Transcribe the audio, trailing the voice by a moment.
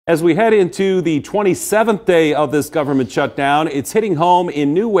As we head into the 27th day of this government shutdown, it's hitting home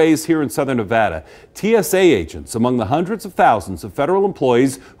in new ways here in southern Nevada. TSA agents among the hundreds of thousands of federal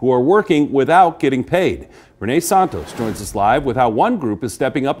employees who are working without getting paid. Renee Santos joins us live with how one group is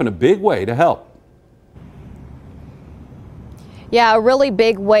stepping up in a big way to help. Yeah, a really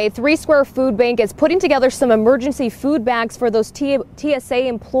big way. 3 Square Food Bank is putting together some emergency food bags for those TSA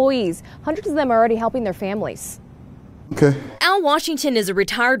employees. Hundreds of them are already helping their families. Okay. Al Washington is a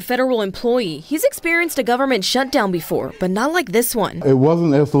retired federal employee. He's experienced a government shutdown before, but not like this one. It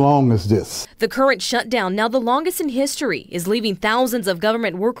wasn't as long as this. The current shutdown, now the longest in history, is leaving thousands of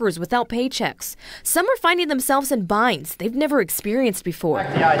government workers without paychecks. Some are finding themselves in binds they've never experienced before.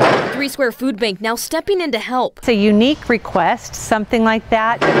 3 Square Food Bank now stepping in to help. It's a unique request, something like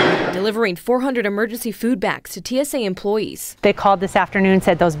that. Delivering 400 emergency food bags to TSA employees. They called this afternoon,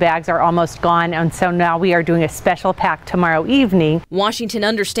 said those bags are almost gone, and so now we are doing a special pack tomorrow evening. Washington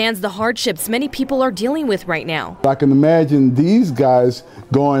understands the hardships many people are dealing with right now. I can imagine these guys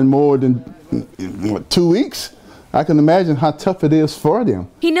going more than 2 weeks. I can imagine how tough it is for them.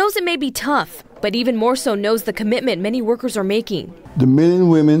 He knows it may be tough, but even more so knows the commitment many workers are making. The men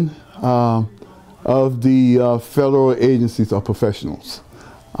and women of the federal agencies are professionals,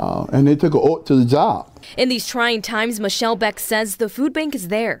 and they took an oath to the job. In these trying times, Michelle Beck says the food bank is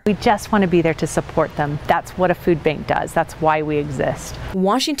there. We just want to be there to support them. That's what a food bank does. That's why we exist.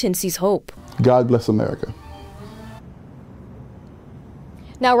 Washington sees hope. God bless America.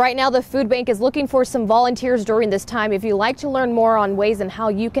 Now, right now, the food bank is looking for some volunteers during this time. If you'd like to learn more on ways and how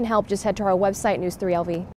you can help, just head to our website, News 3 LV.